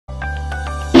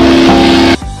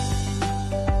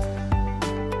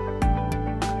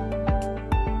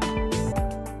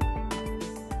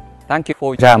Thank you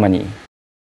for Germany.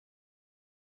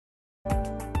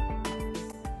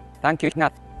 Thank you.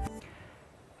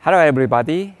 Hello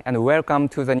everybody and welcome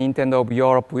to the Nintendo of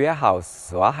Europe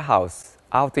warehouse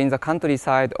out in the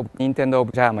countryside of Nintendo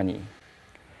of Germany.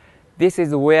 This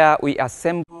is where we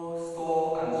assemble,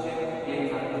 store and shelf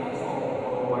games and consoles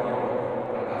all over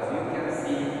Europe. And as you can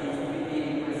see, it's a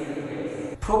pretty impressive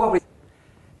place. Probably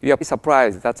you are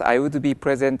surprised that I would be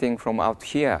presenting from out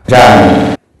here,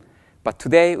 Germany. But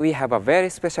today we have a very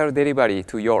special delivery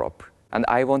to Europe and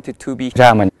I wanted to be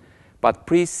Germany. But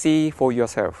please see for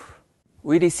yourself.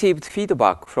 We received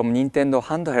feedback from Nintendo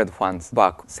handheld fans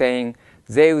saying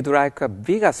they would like a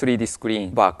bigger 3D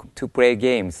screen to play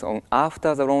games on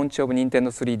after the launch of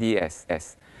Nintendo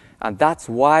 3DS. And that's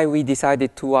why we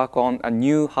decided to work on a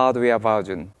new hardware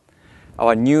version.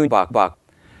 Our new Nintendo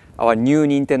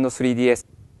 3DS.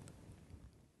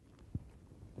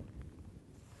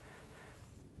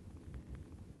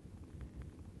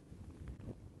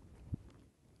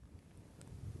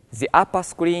 The upper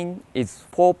screen is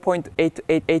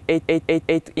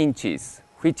 4.888888 inches,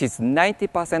 which is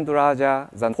 90% larger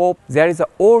than 4. There is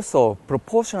also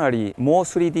proportionally more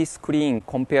 3D screen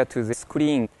compared to the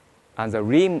screen, and the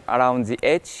rim around the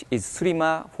edge is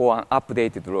slimmer for an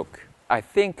updated look. I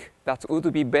think that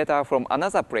would be better from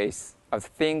another place, as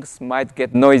things might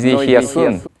get noisy here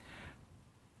soon.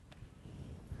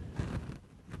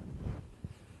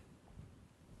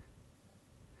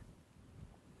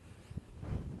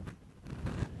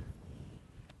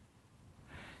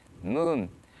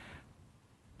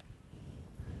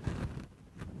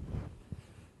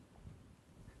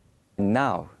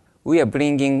 Now, we are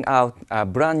bringing out a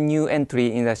brand new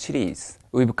entry in the series.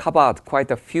 We've covered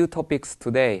quite a few topics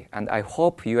today, and I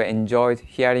hope you enjoyed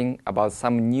hearing about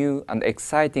some new and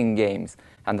exciting games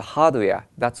and hardware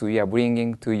that we are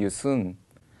bringing to you soon.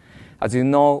 As you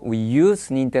know, we use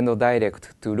Nintendo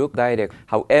Direct to look direct.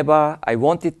 However, I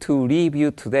wanted to leave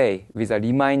you today with a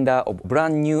reminder of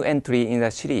brand new entry in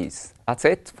the series. That's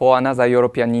it for another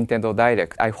European Nintendo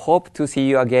Direct. I hope to see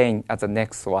you again at the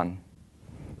next one.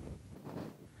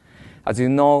 As you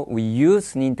know, we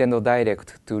use Nintendo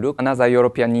Direct to look another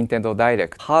European Nintendo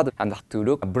Direct hard and to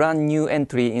look a brand new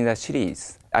entry in the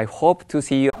series. I hope to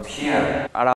see you here around